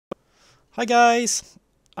Hi guys!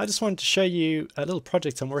 I just wanted to show you a little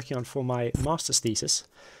project I'm working on for my master's thesis.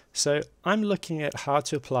 So I'm looking at how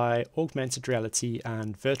to apply augmented reality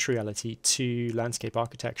and virtual reality to landscape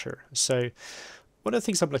architecture. So one of the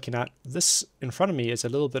things I'm looking at, this in front of me is a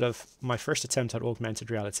little bit of my first attempt at augmented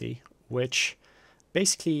reality, which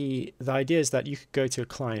basically the idea is that you could go to a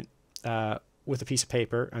client with a piece of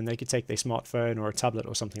paper and they could take their smartphone or a tablet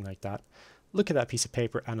or something like that, look at that piece of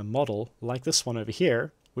paper, and a model like this one over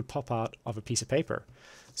here would pop out of a piece of paper.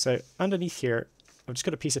 So underneath here, I've just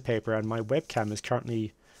got a piece of paper and my webcam is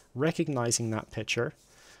currently recognizing that picture,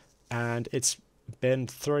 and it's been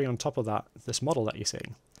throwing on top of that this model that you're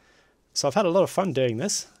seeing. So I've had a lot of fun doing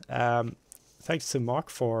this. Thanks to Mark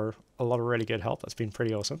for a lot of really good help. That's been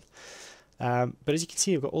pretty awesome. But as you can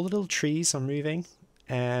see, I've got all the little trees are moving,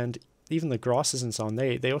 and even the grasses and so on,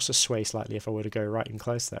 they also sway slightly if I were to go right and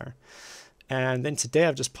close there. And then today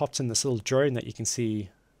I've just popped in this little drone that you can see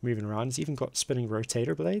moving around. It's even got spinning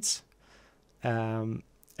rotator blades. And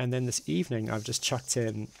then this evening I've just chucked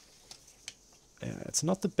in, it's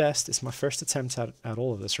not the best, it's my first attempt at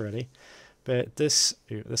all of this really, but this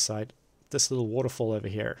side, this little waterfall over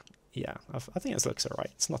here, yeah, I think this looks alright.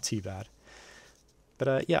 It's not too bad.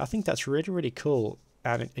 But yeah, I think that's really, really cool,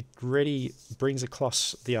 and it really brings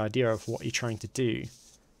across the idea of what you're trying to do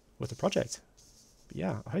with the project. But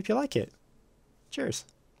yeah, I hope you like it. Cheers.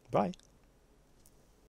 Bye.